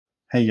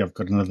Hey, I've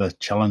got another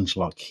challenge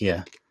lock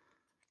here.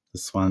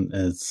 This one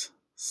is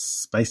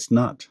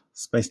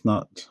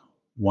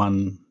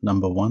spacenut1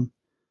 number 1.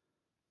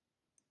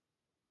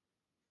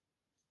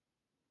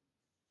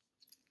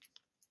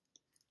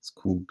 It's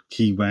called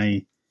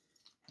Keyway,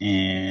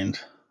 and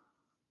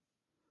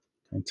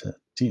I'm going to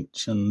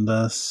tension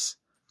this.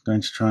 I'm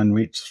going to try and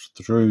reach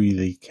through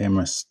the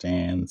camera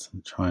stands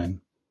and try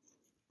and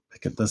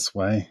pick it this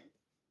way.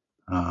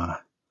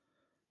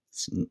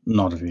 It's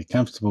not a very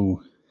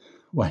comfortable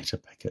way to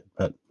pick it,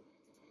 but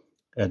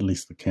at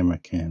least the camera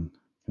can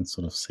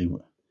sort of see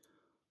what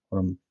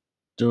I'm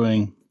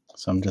doing.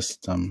 So I'm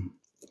just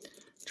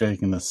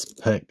dragging this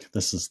pick.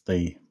 This is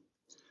the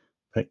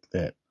pick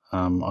that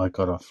I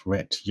got off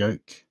Rat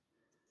Yoke,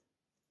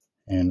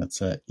 and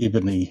it's a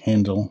ebony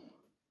handle,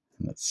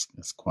 and it's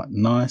quite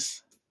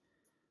nice.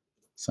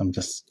 So I'm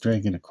just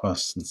dragging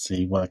across and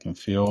see what I can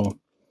feel.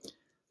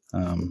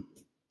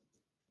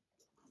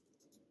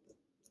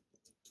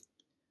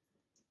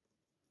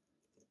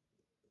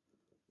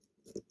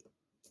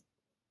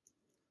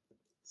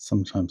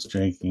 Sometimes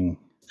dragging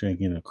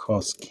it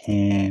across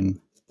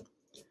can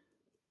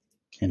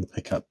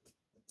pick up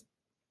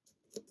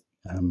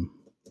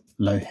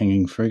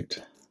low-hanging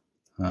fruit.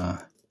 I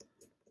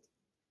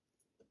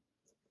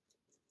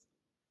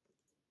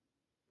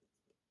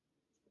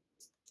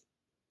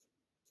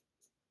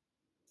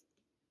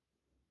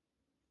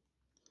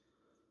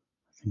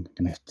think I'm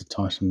going to have to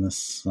tighten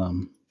this a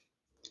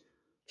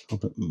little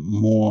bit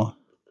more,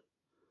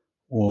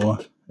 or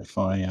if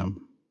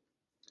I'm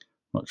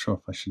not sure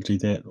if I should do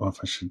that, or if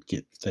I should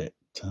get that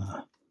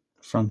the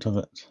front of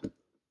it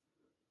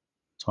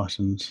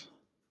tightened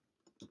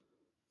a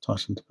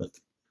bit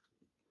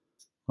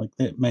like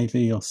that.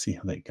 Maybe I'll see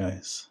how that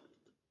goes.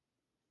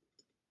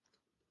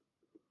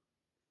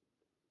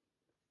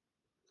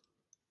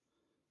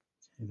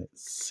 Okay, that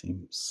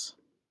seems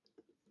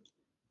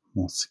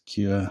more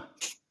secure.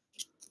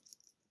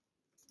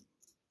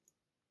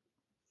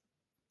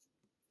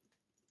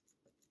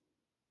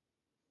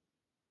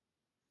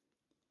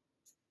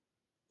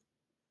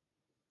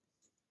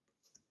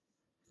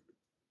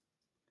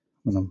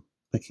 When I'm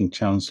picking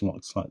challenge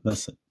locks like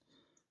this, it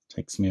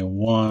takes me a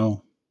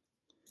while,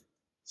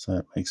 so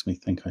it makes me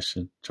think I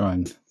should try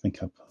and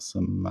think up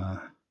some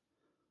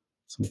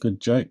good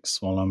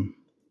jokes while I'm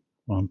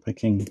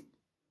picking.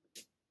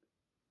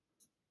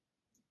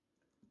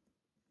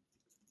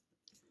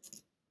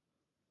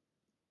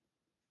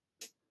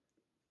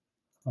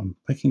 I'm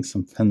picking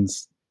some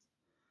pins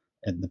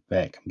at the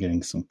back. I'm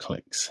getting some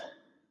clicks.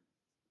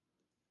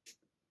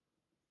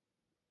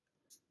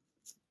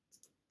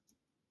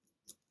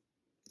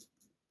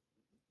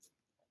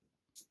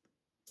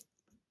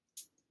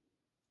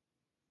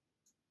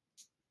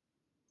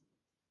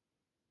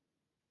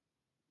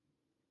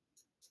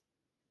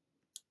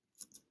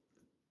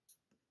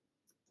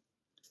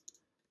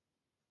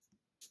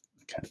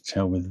 I can't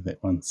tell whether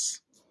that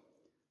one's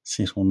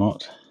set or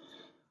not.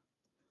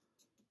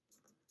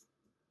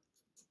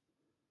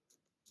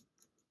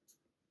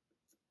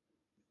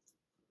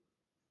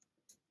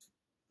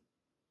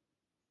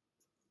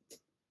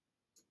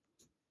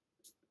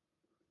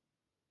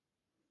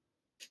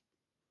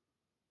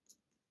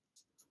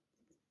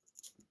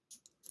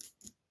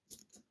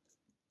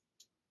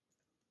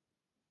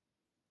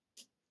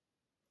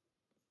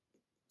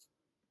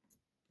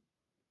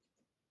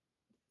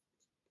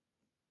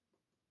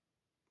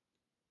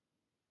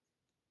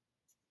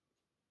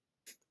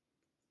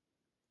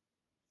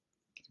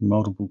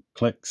 Multiple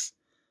clicks,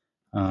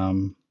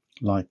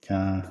 like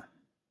there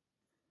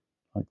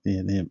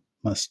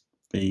must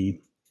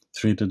be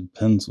threaded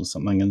pins or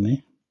something in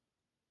there.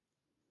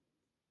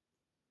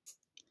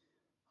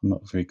 I'm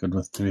not very good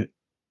with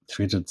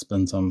threaded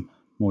spins. I'm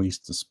more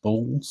used to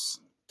spools.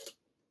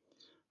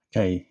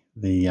 Okay,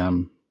 the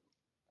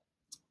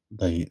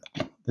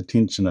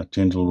tensioner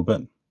turned a little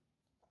bit,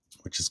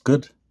 which is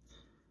good.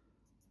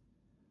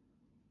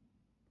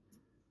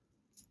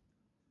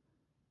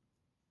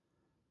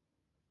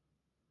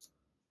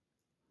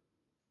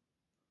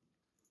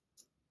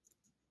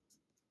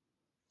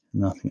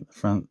 Nothing at the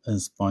front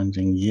is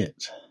binding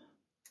yet.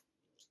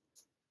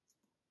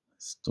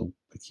 Still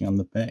picking on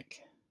the back.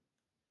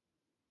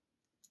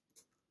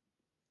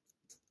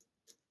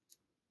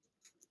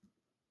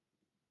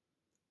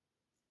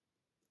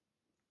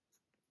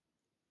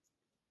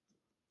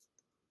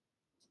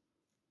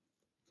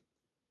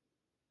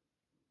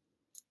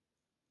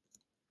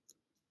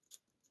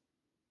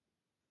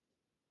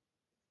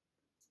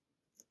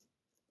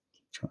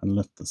 Try and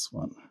lift this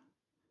one.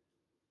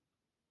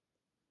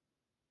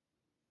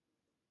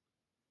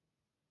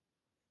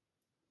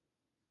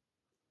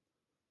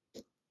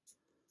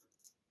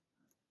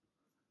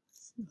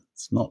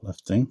 It's not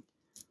lifting.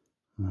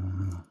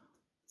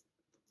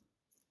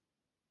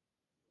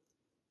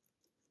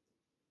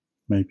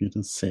 Maybe it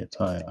is set.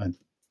 I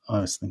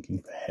was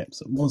thinking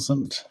perhaps it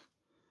wasn't.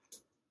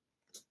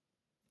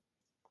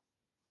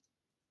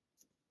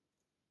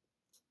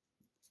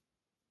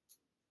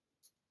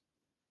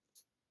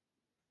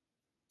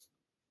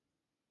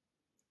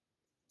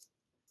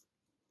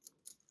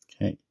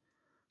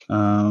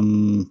 I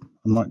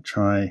might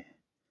try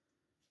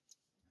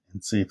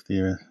and see if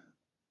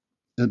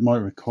it might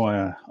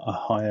require a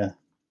higher,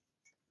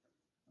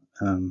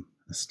 a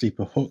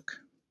steeper hook.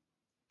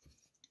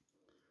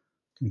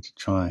 I'm going to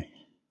try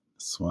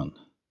this one.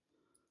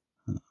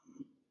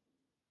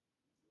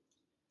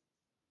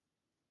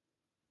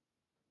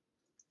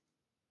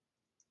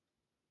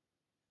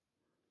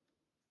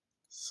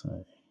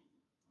 So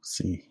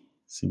see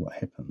what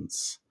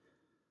happens.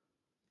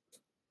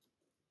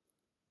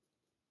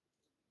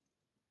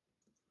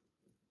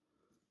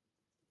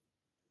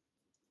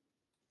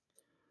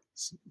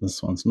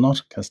 This one's not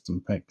a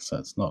custom pick, so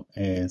it's not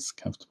as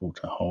comfortable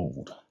to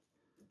hold.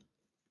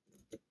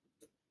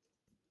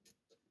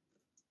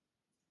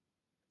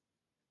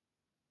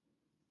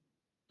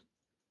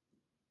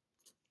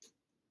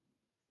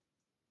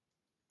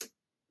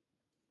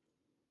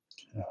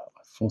 I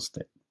forced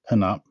that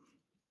pin up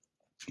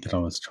that I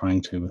was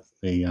trying to with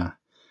the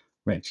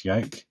ratch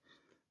yoke,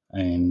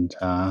 and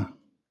I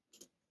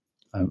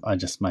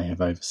just may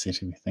have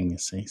overset everything, you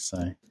see,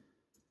 so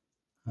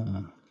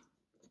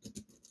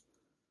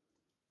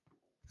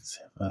let's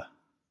have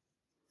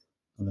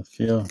another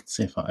feel. Let's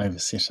see if I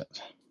overset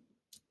it.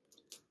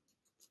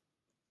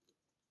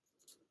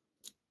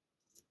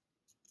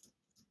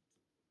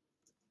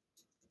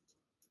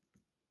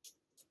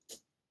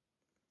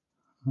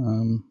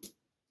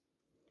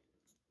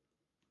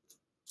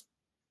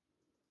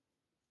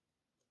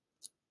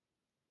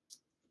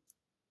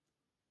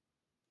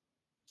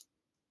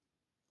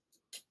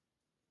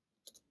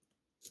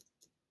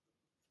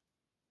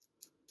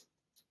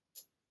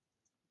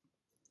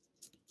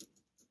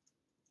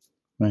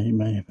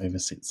 May have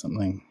overset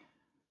something.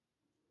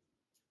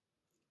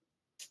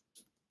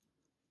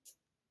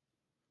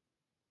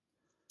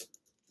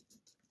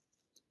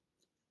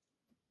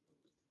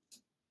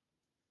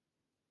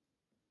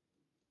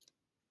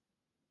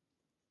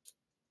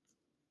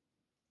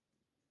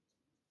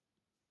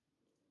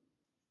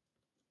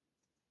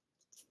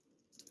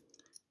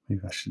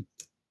 Maybe I should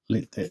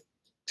let that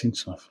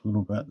tension off a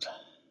little bit.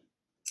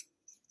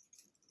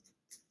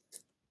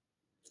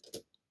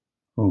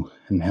 Oh,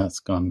 and now it's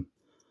gone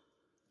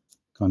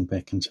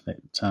back into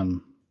that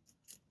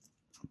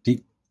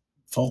deep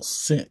false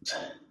set.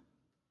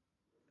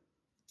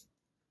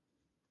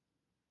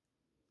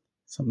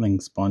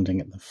 Something's binding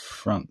at the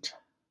front.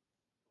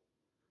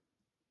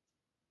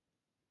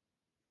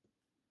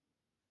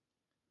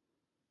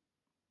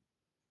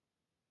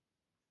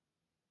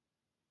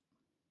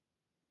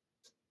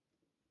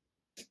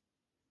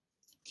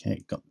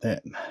 Okay, got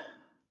that.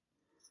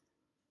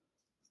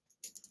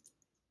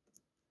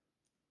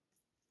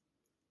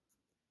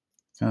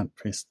 Can't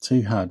press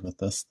too hard with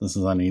this. This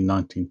is only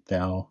 19th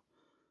thou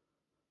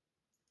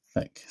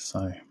thick,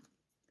 so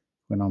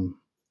when I'm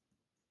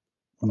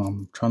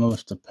trying to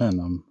lift a pin,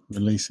 I'm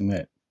releasing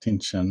that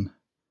tension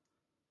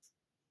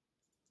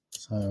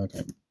so I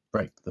don't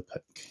break the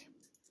pick.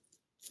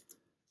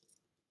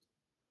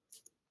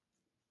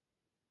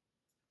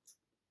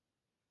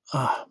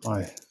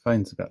 My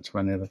phone's about to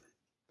run out of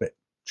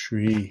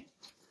battery.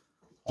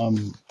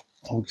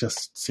 I'll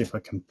just see if I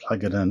can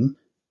plug it in.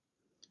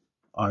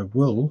 I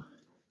will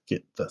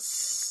get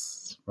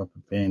this rubber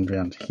band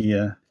around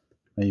here,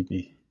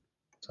 maybe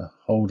to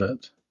hold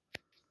it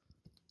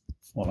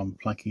while I'm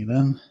plugging it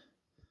in.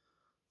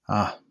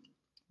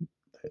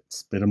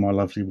 That's better. My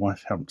lovely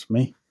wife helped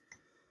me.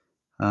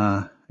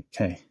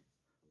 Okay,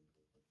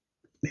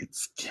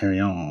 let's carry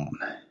on.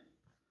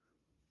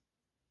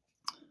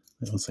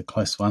 That was a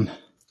close one.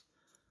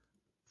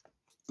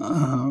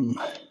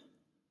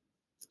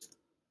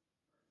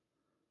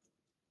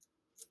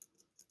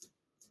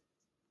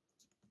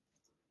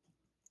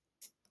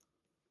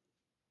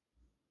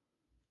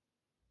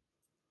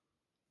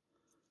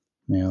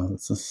 Now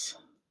this is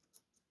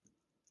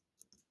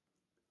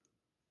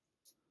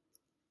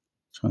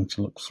trying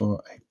to look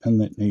for a pin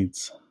that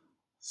needs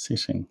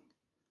setting.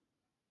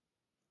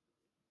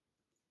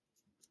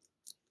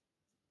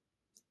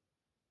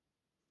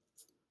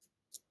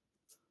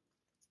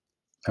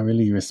 I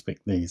really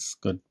respect these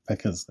good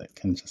pickers that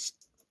can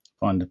just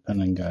find a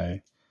pin and go,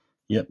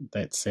 yep,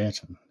 that's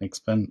set, and next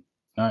pin,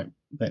 no,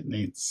 that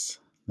needs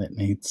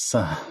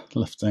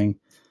lifting.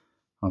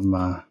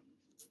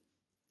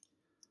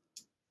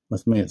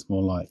 With me it's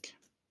more like,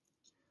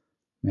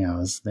 now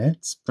is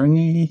that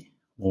springy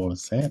or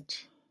is that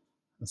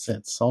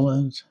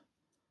solid?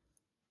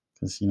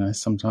 Because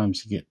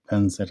sometimes you get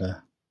pins that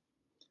are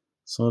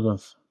sort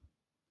of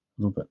a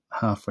little bit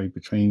halfway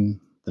between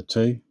the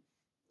two.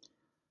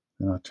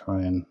 Then I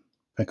try and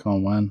pick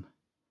on one,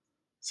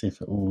 see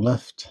if it will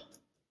lift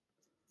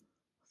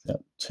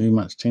without too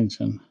much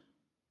tension.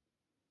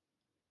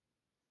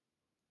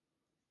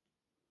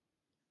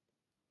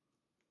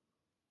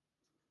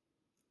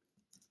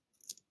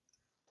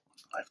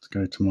 I have to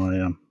go to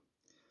my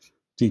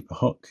deeper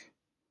hook,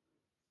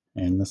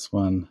 and this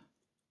one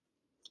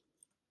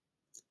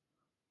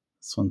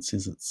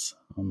says it's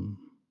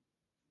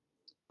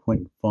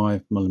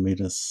 0.5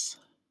 millimeters.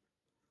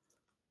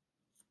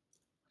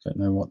 I don't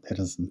know what that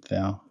is in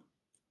thou.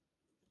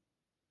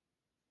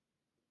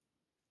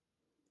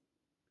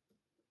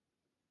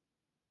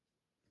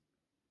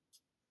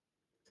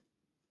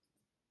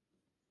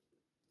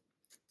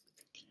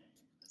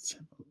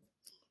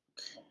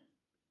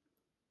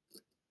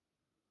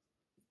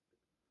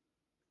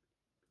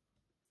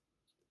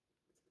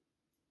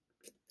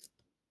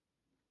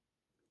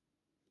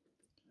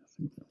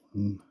 think that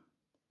one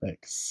back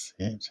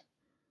set.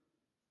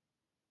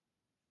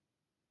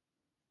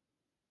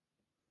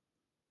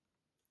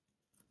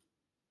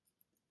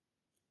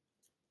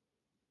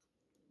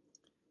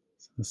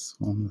 So this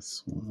one.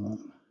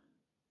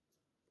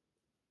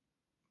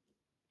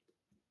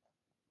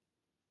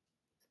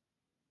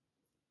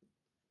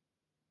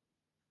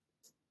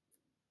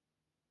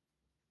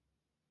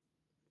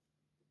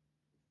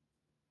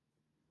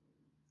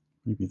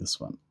 Maybe this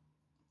one.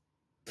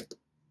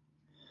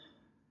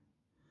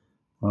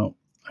 Well,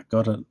 I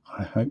got it,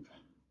 I hope.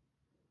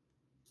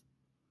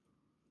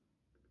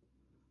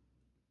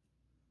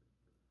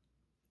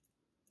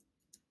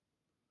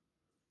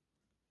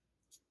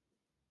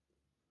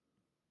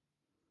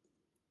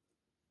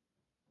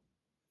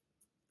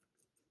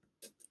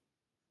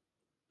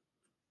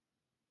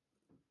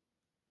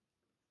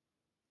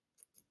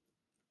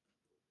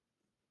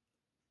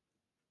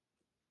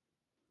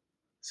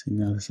 See,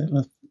 now does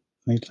that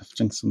need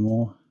lifting some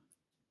more?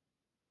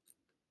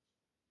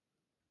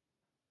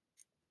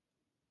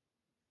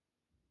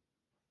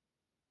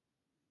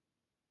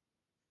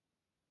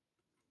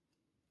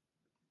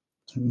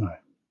 Don't know. I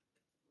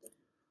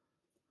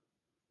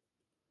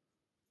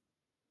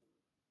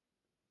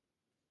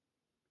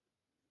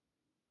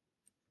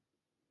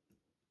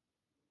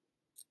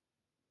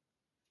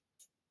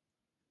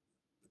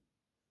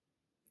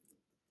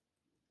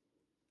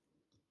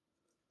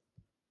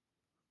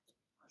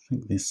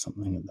think there's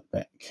something at the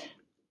back.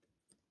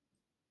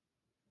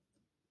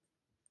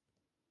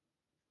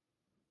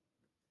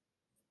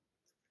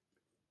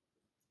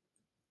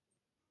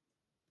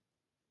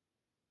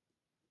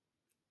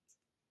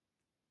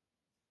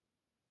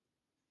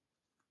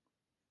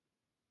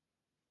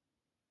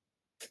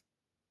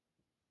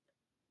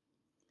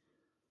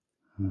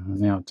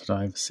 Now, did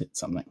I overset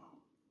something?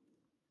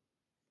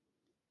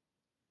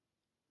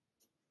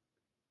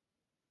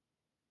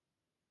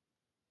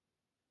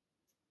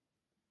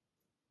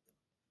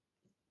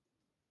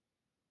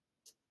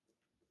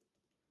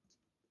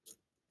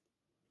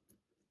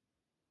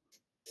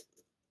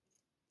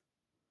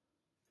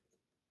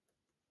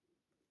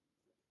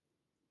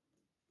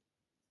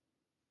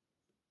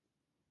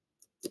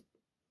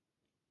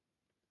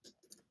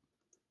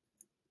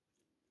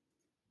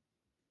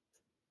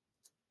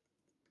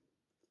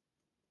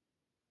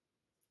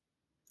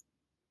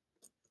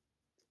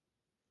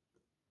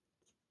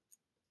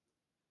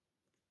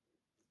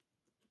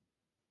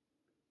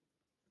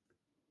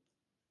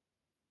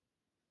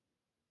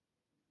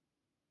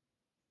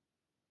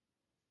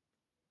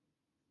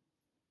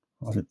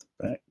 Right at the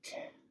back.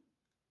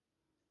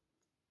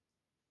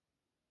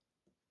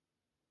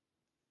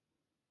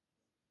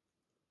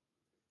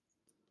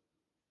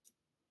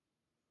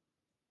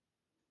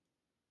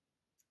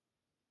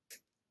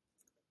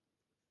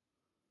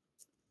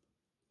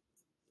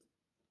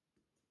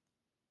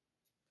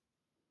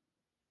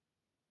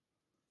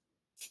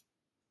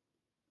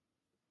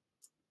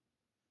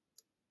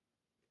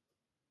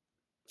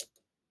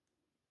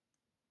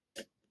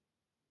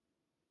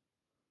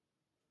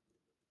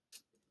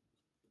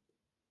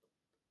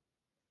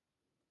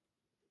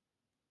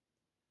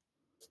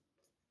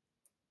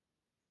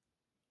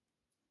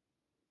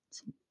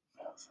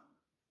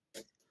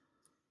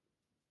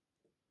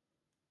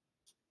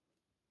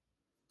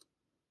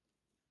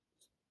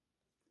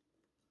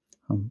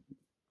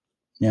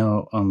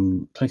 Now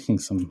I'm clicking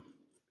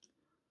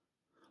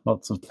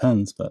lots of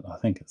pins, but I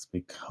think it's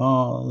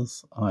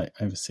because I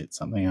overset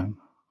something. I'm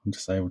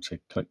just able to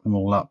click them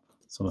all up,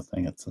 sort of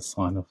thing. It's a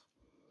sign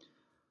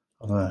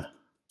of a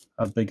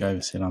big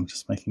overset. I'm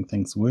just making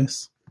things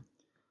worse.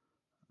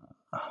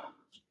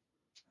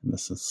 And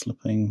this is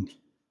slipping.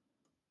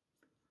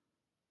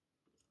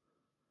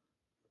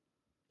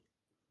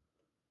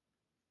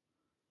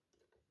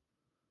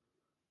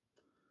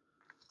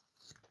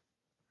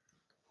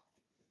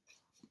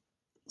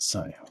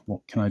 So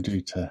what can I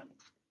do to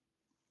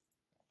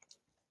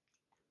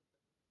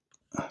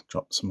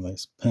drop some of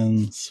those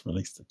pins,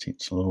 release the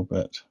tension a little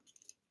bit?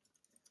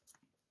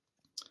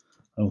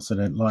 I also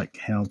don't like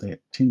how that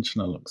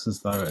tensioner looks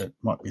as though it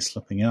might be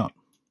slipping out.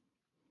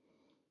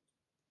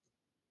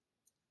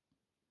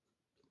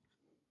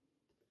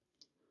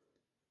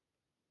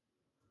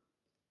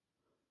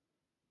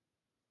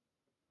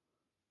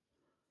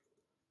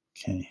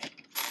 Okay,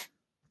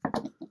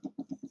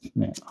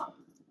 now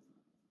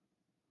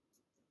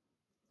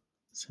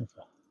let's have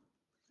a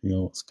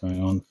feel what's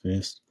going on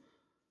first.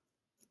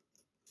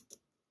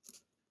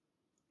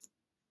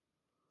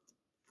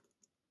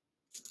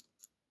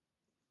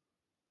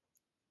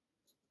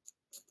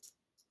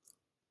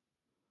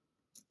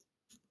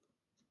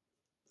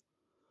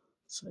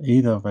 So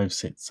either I've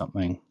overset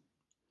something,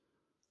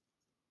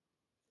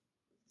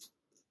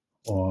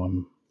 or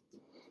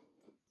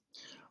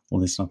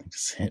there's nothing to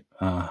set.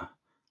 I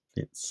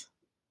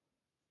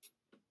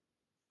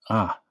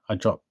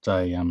dropped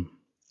a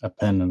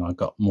pin and I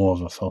got more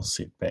of a false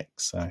set back,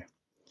 so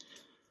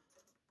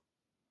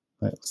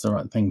that was the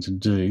right thing to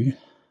do.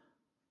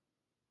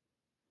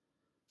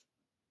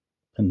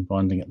 Pin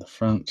binding at the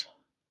front.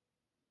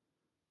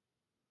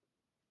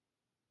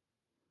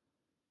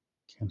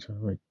 counter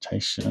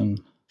rotation.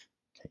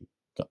 Okay,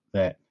 got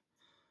that.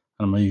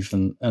 I'm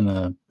even in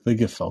a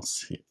bigger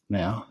false set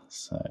now,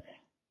 so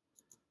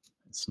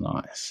it's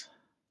nice.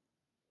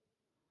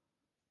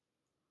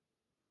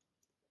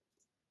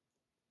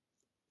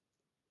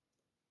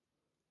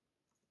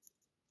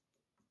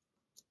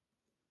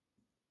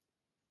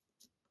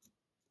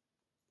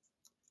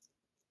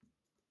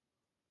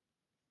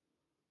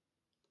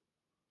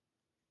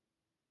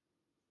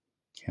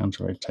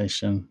 Counter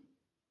rotation.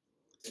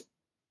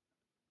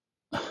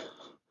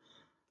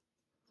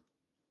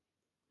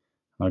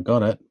 I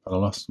got it, but I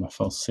lost my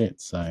false set,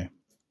 so I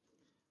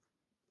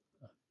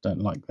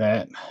don't like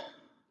that.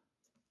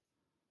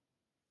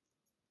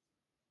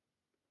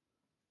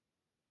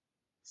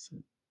 So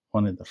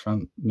one at the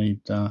front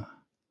need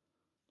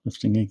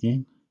lifting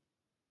again.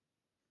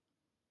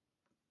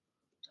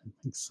 Don't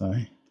think so.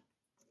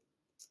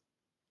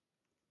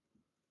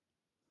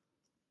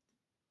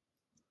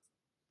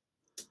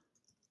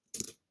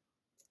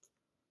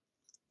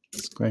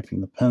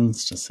 Scraping the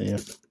pins to see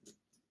if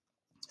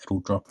it'll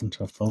drop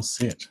into a false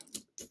set.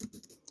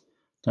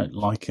 Don't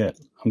like it.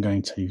 I'm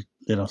going to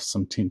let off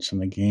some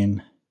tension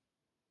again.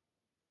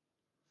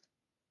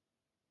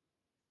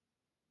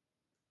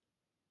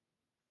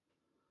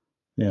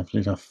 Yeah, I've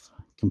let off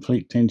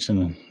complete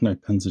tension and no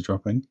pins are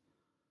dropping.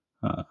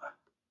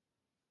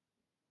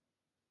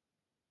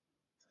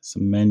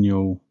 Some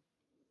manual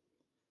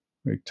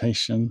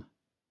rotation.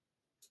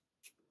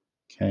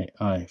 Okay,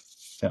 I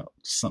felt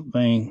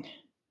something.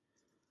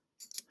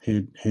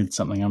 Heard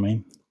something, I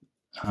mean.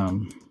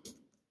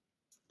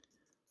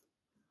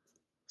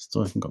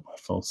 Still haven't got my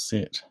false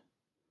set.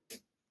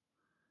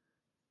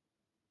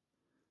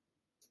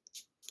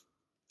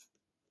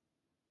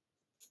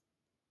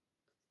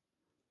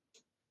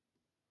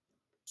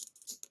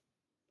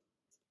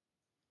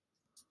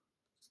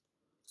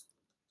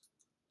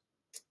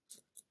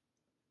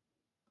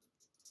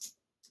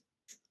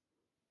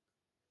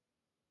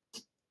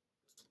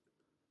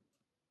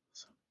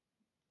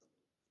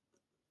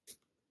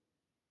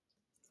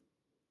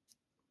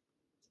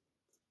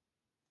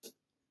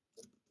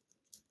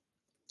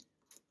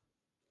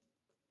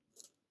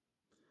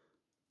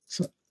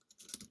 So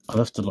I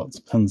lifted lots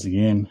of pins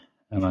again,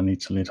 and I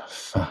need to let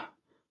off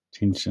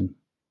tension.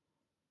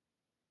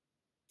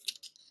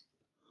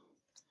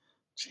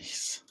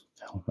 Jeez,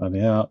 fell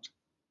right out.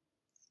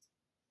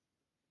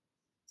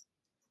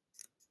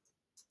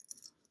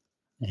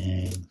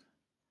 And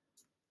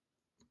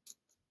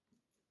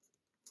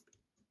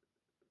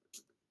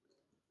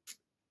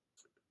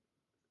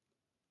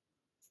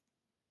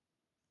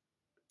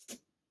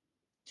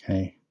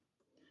okay,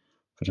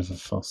 bit of a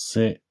false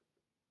set,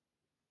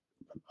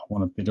 but I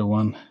want a better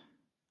one.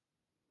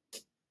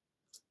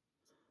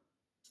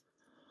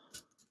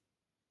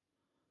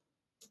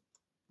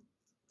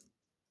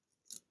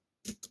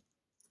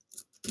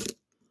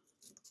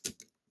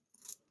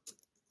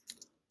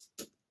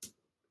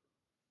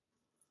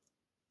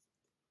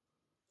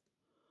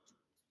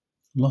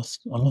 I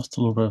lost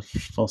a little bit of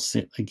false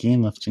set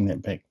again lifting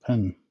that back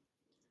pin.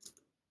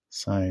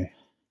 So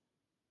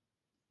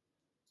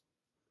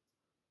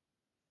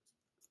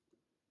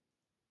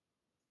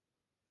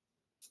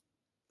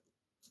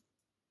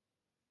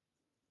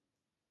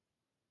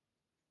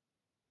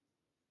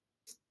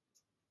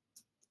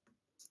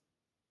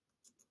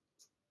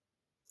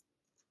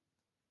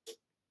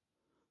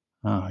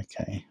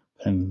okay,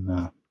 pin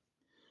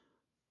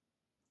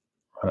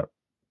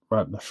right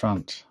up the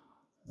front.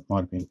 It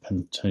might have been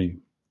pin 2. Okay,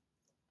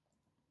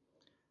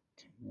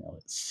 now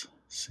let's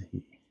see.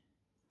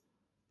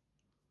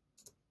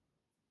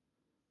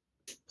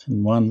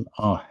 Pin 1,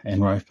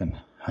 and we're open.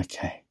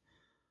 Okay,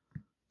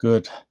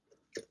 good.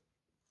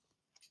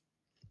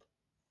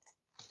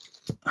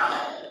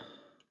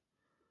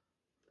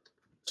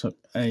 Took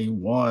a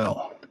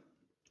while.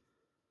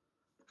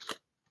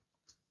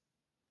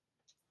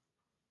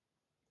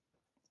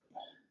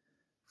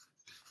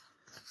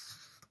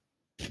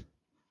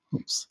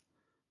 Oops,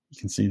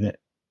 you can see that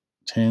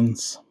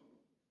turns.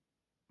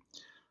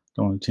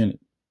 Don't want to turn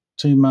it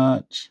too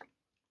much.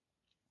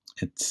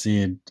 It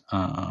said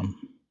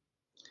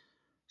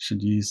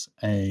should use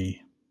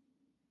a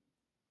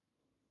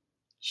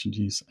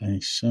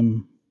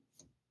shim,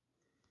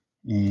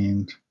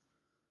 and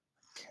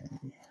okay.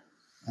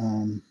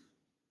 I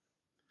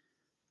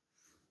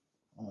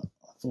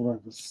thought I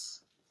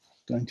was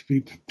going to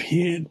be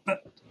prepared,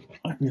 but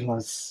I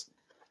realise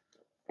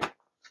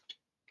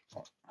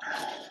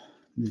I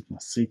need my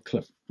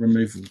C-clip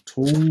removal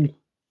tool.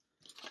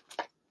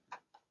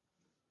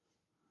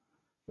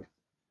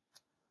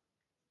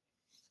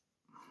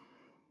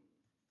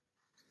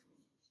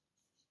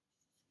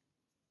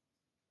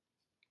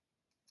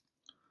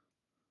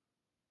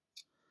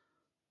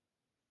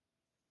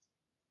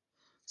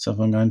 So if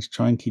I'm going to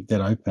try and keep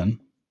that open,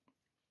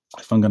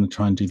 if I'm going to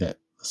try and do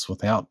this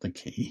without the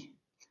key,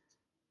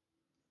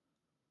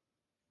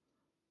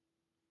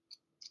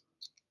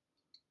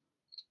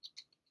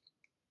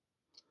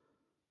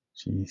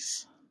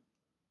 jeez,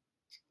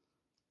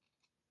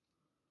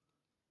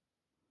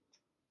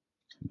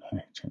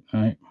 don't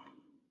know.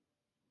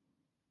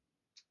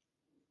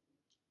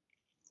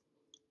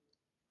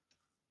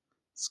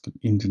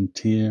 engine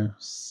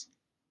tears.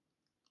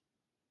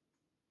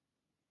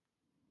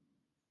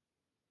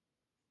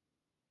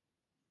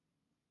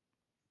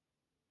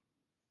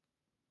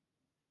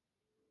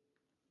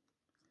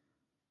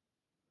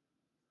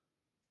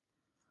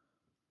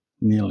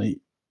 Nearly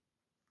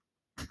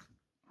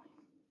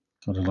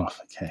got it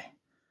off, okay.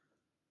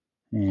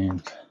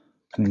 And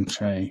pinning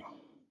tray.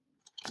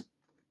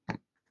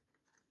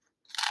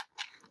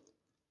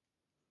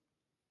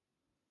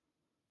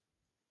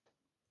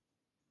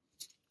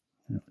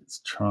 Now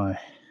let's try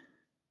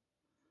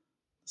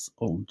this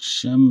old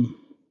shim.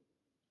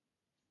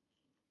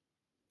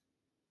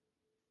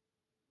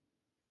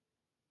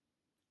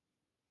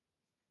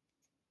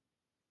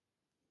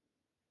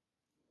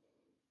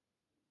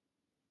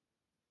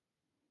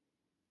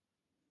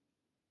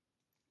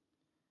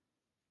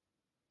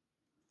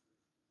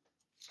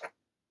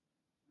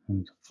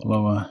 And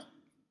follower.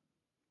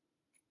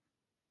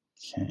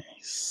 Okay,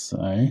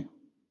 so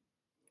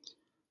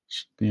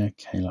should be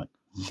okay like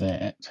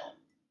that.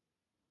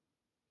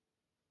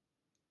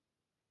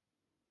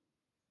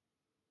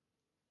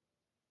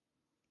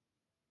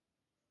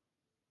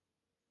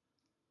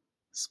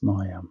 Is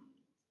my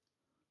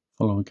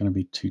follower going to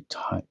be too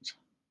tight?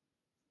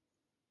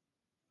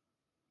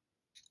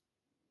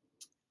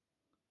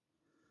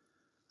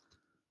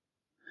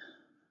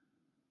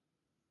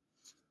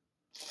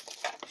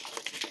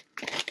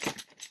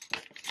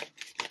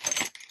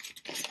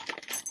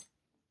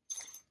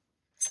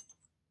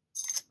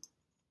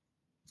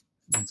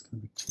 It's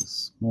going to be too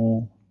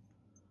small.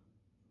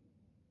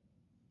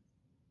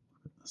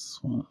 Look at this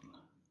one.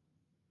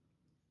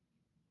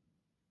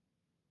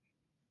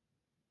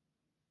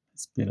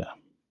 It's better.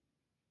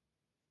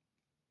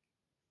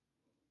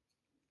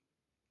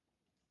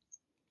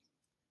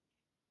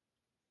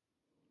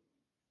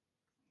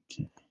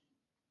 Okay.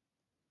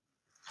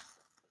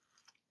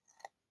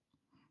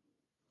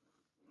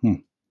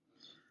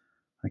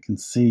 I can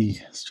see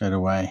straight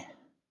away.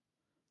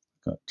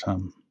 Got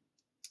some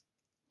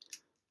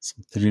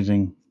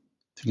threading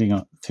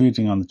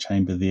on the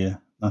chamber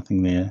there.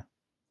 Nothing there.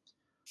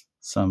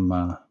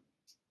 Some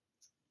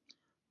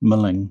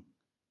milling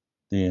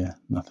there.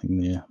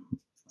 Nothing there.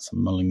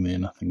 Some milling there.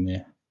 Nothing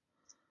there.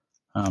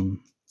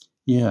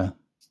 Yeah.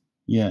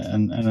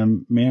 And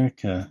in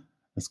America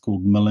it's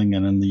called milling,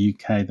 and in the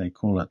UK they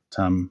call it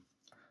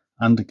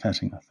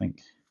undercutting. I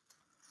think.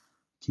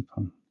 Keep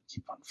on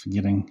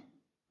forgetting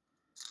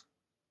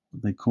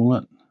what they call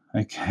it.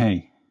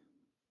 Okay.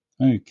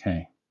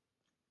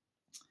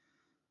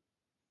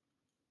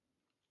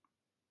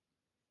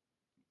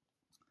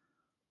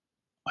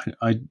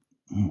 Oh,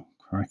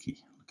 crikey!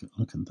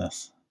 Look at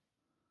this.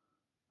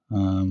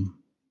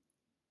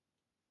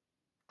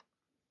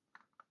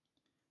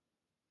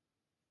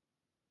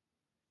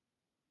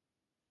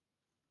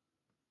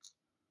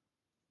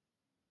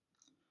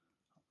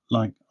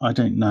 Like, I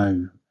don't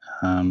know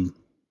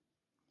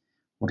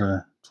what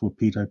a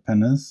torpedo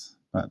pin is,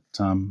 but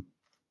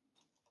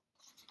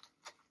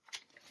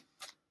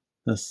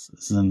this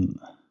isn't.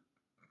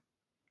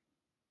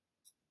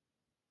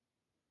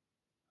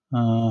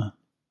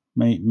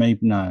 Maybe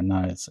no,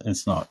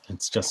 it's not.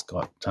 It's just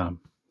got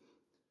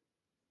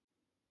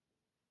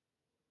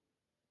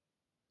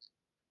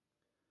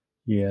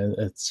yeah,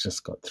 it's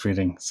just got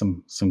threading.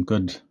 Some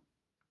good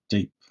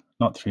deep,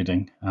 not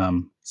threading,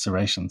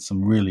 serrations.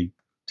 Some really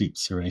deep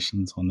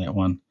serrations on that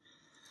one,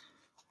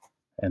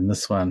 and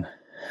this one,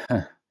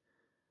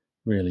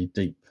 really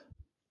deep.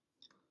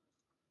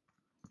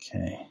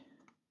 Okay.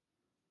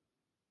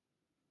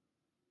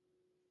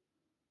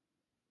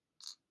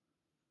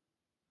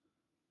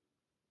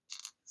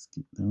 Let's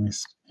get the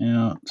rest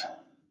out.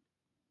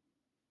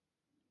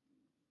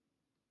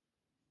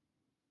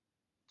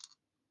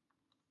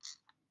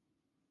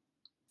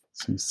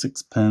 So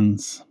 6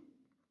 pins.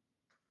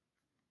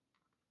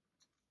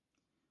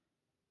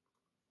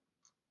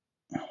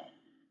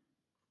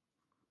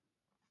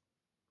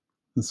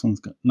 This one's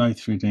got no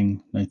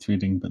threading,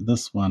 but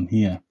this one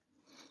here,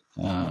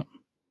 it's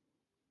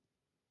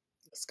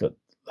got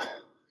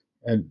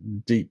a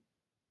deep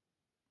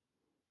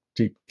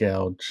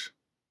gouge,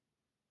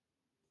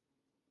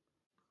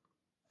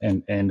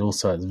 and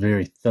also it's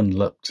very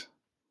thin-lipped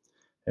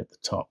at the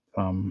top.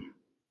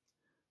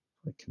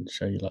 I can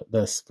show you like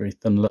this, very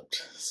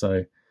thin-lipped.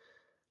 So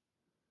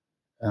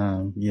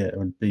yeah, it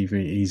would be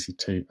very easy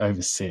to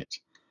overset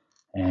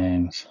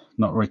and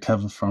not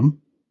recover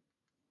from.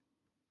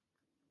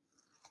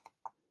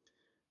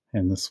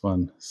 And this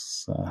one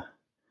is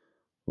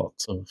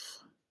lots of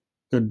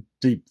good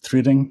deep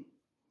threading.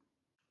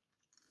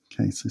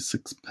 Okay, so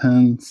 6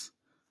 pins.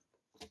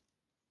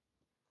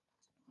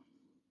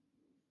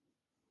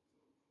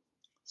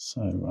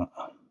 So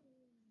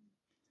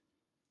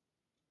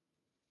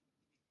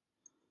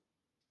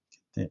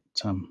get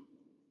that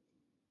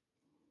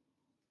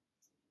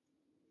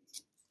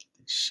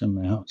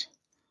shim out.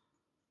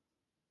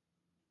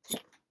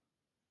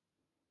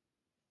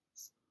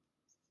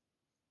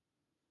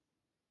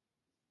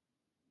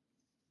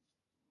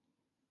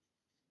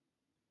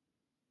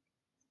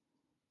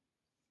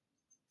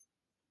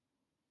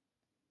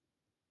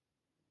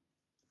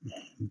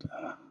 And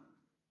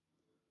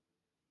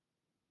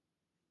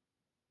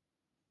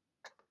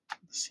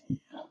this here.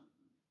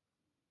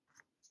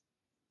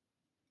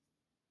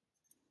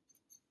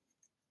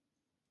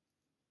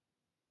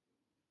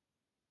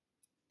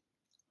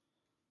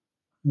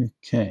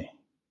 Okay.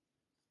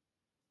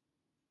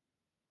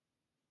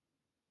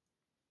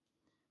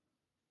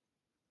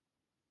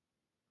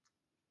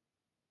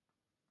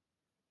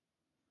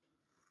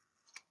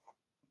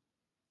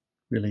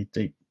 Really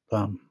deep,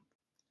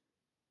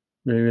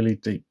 really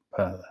deep,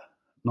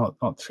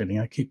 not threading.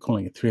 I keep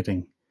calling it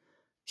threading.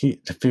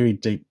 Very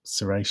deep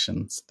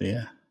serrations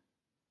there.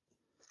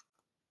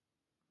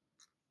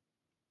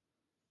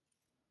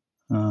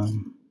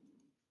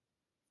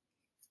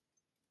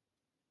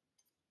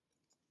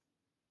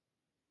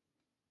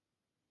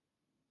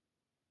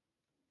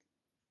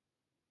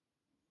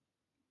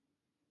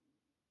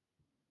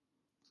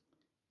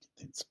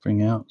 Get that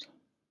spring out.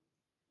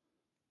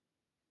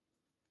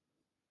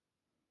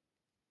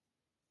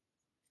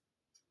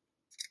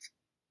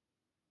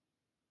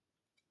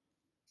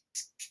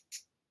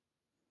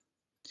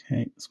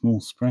 Okay, small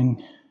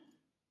spring.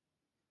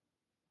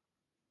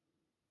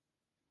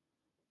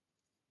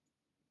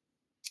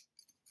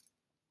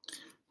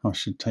 I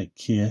should take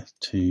care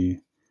to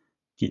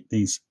get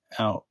these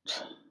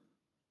out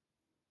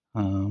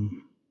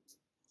in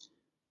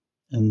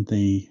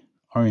the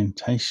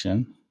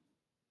orientation,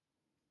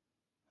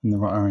 in the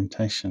right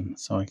orientation,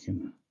 so I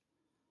can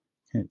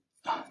get.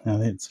 Now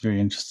that's a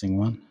very interesting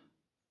one.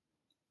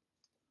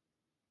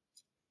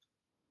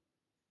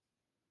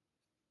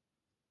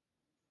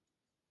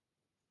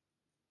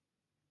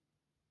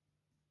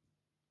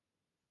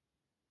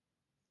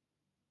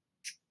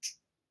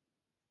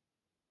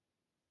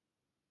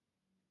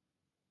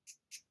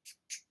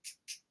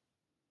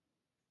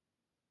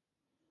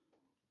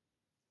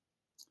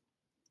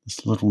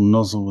 This little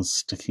nozzle is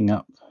sticking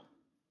up.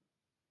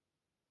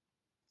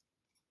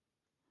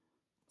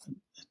 It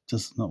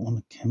does not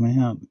want to come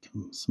out. Give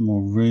them some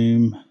more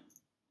room.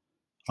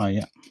 Oh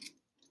yeah.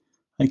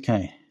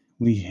 Okay,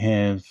 we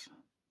have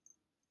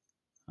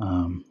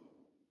a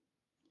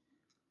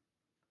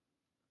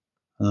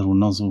little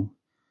nozzle.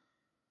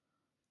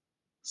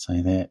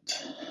 Say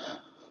that.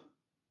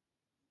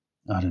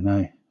 I don't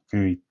know.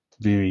 Very,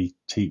 very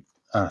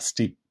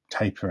steep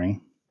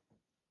tapering.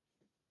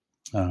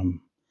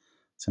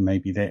 So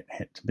maybe that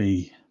had to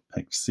be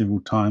picked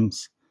several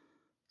times.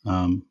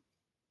 And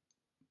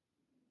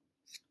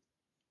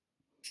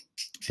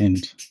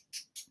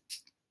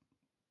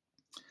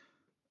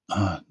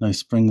no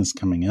spring is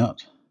coming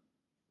out.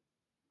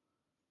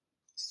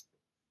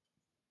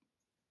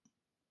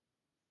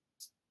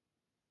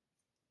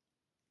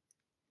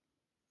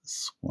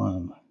 This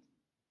one.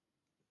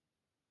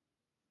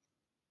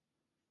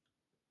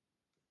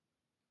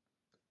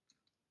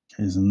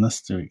 Goes in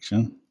this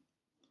direction.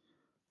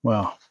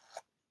 Wow.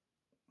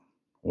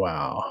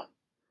 Wow.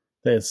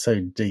 That's so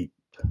deep.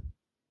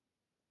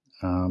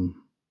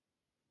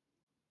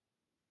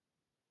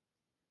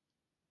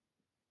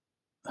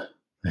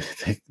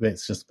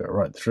 That's just about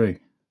right through.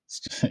 It's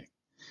just,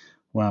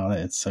 wow,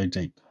 that's so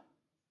deep.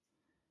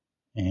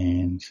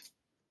 And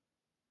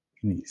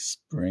any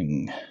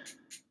spring.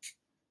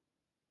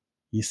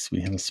 Yes,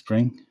 we have a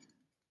spring.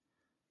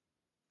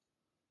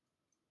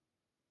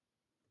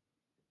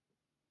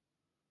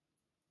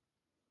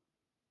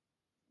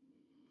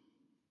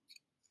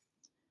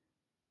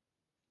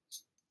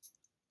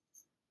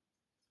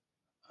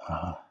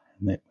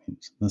 And that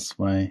went this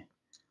way.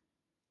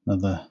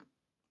 Another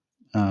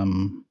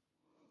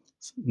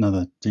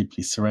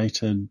deeply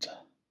serrated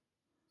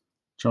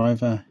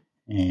driver,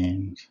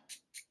 and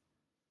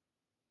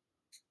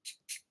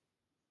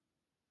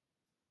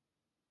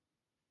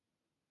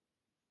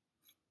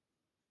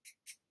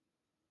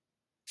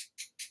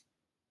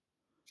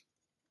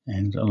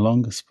a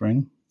longer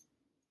spring.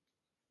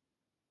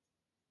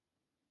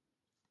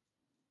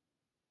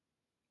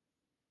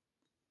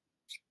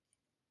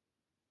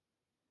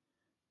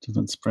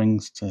 Different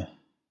springs to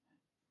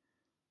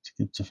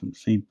give different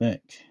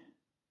feedback.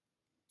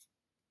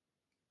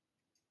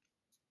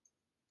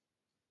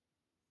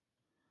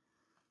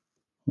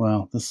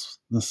 Wow, this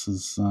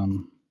is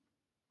it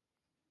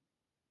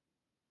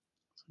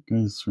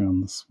goes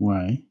around this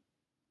way,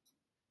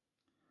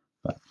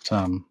 but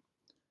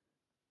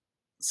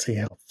see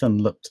how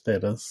thin-lipped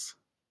that is.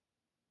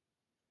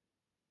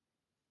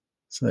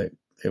 So that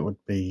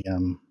would be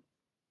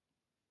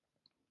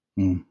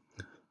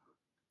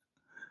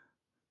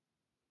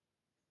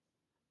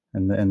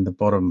and the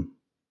bottom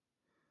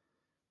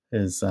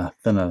is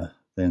thinner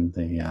than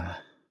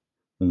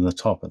the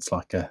top. It's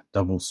like a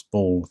double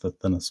spool with a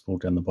thinner spool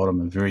down the bottom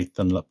and very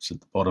thin lips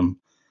at the bottom.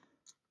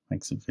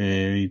 Makes it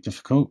very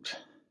difficult.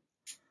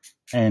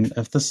 And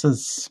if this said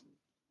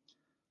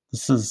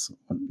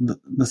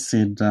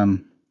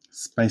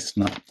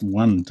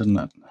spacenut1, didn't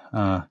it?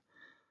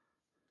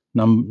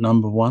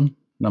 Number one.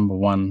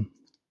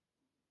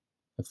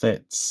 If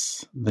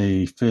that's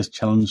the first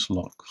challenge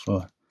lock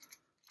for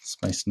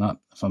spacenut,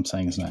 if I'm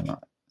saying his name right,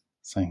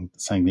 saying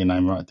their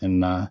name right,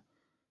 then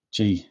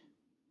gee,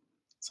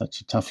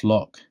 such a tough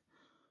lock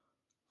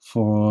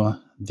for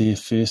their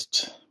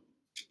first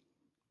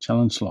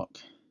challenge lock.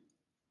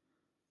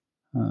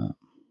 Okay,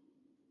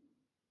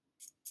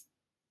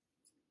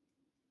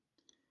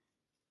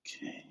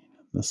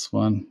 this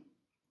one,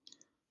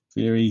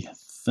 very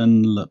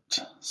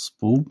thin-lipped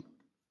spool.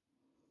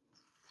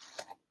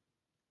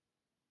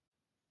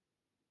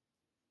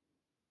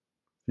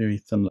 Very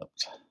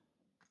thin-lipped.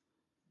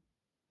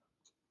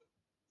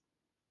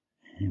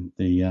 And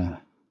the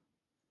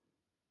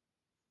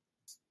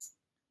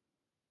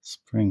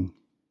spring.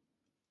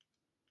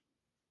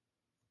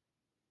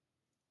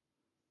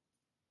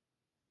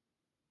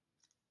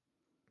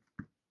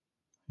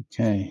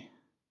 Okay,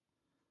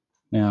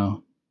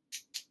 now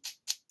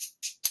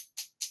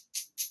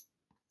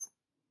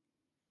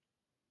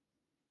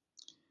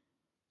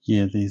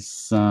yeah,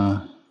 there's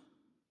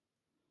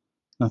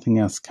nothing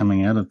else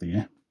coming out of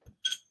there,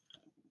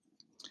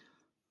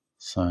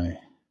 so I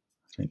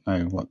don't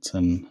know what's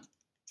in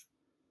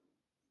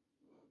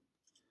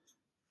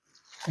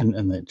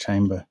that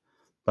chamber,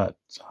 but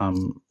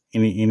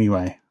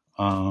anyway,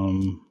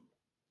 I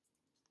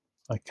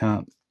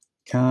can't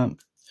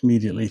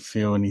immediately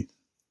feel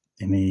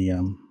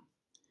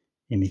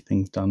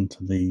anything done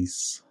to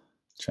these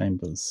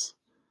chambers.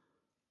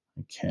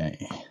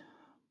 Okay,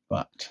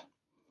 but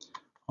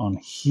on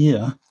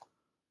here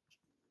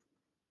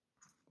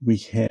we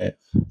have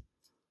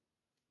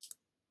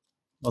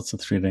lots of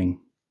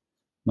threading,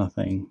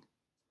 nothing.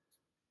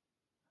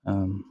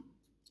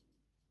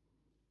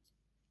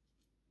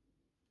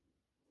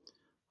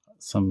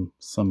 Some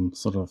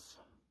sort of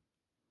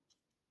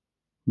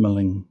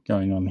milling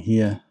going on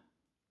here,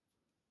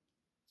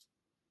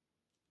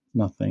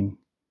 nothing.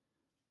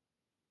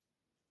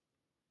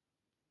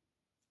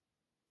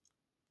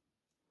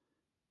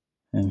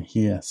 And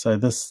here, so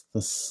this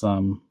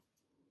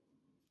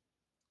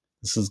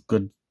is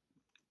good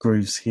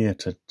grooves here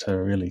to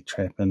really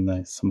trap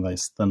in some of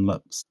those thin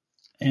lips.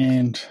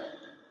 And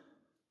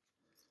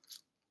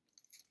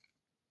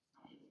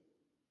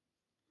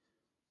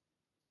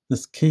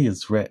this key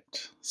is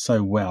wrapped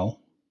so well.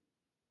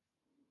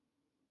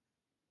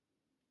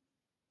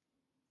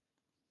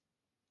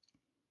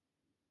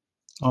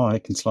 Oh, I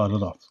can slide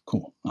it off.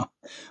 Cool. I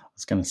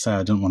was going to say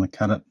I didn't want to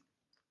cut it.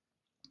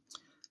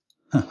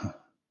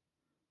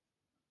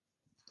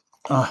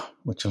 Ah,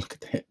 would you look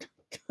at that?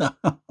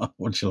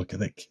 Would you look at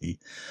that key?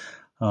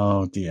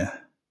 Oh dear.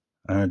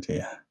 Oh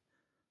dear.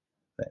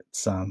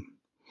 That's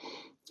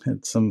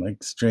it's some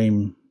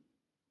extreme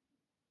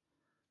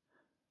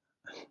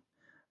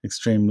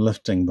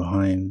lifting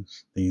behind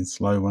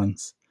these low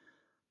ones.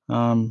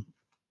 Wow.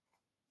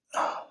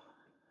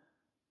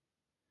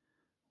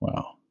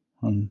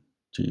 1,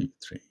 2,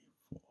 3,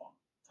 4,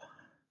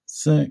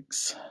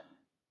 6,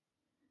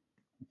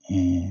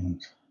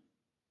 and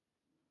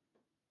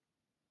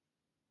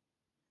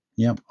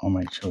yep, I'll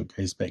make sure it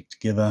goes back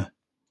together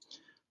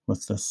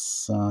with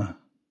this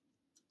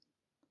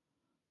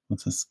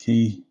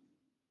key.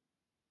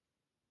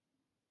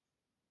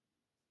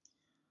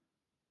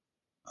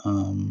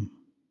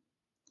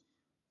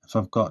 If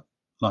I've got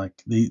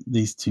like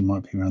these two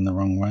might be run the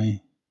wrong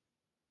way.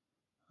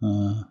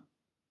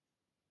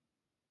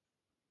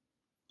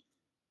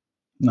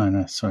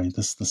 No, sorry.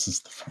 This is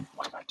the front.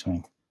 What am I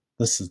doing?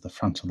 This is the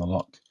front of the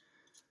lock.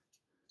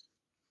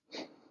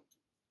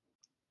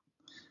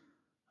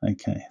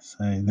 Okay,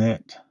 so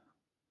that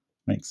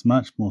makes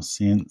much more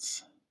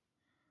sense.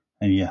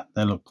 And yeah,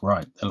 they look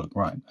right. They look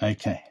right.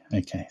 Okay.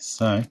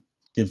 So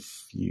give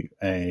you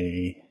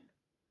a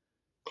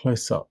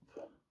close-up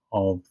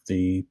of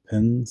the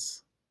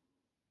pins.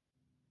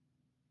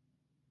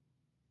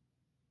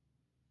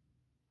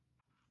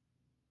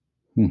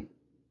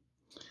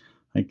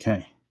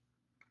 Okay.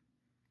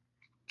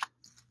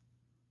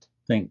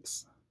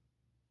 Thanks.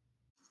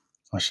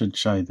 I should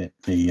show that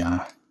the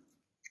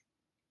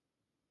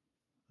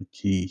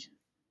key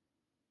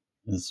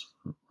is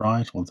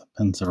right, or the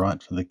pins are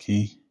right for the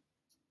key.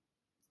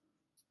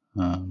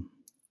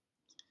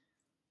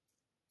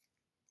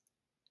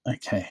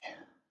 Okay,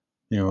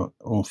 they're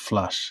all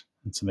flush,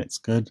 and so that's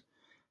good.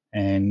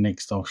 And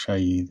next I'll show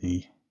you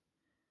the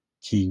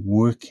key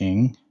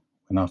working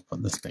when I've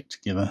put this back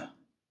together.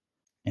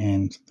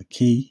 And the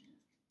key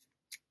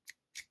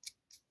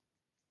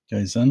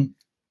goes in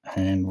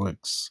and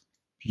works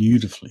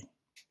beautifully.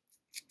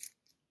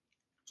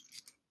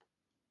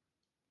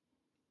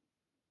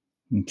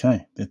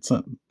 Okay, that's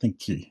it.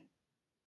 Thank you.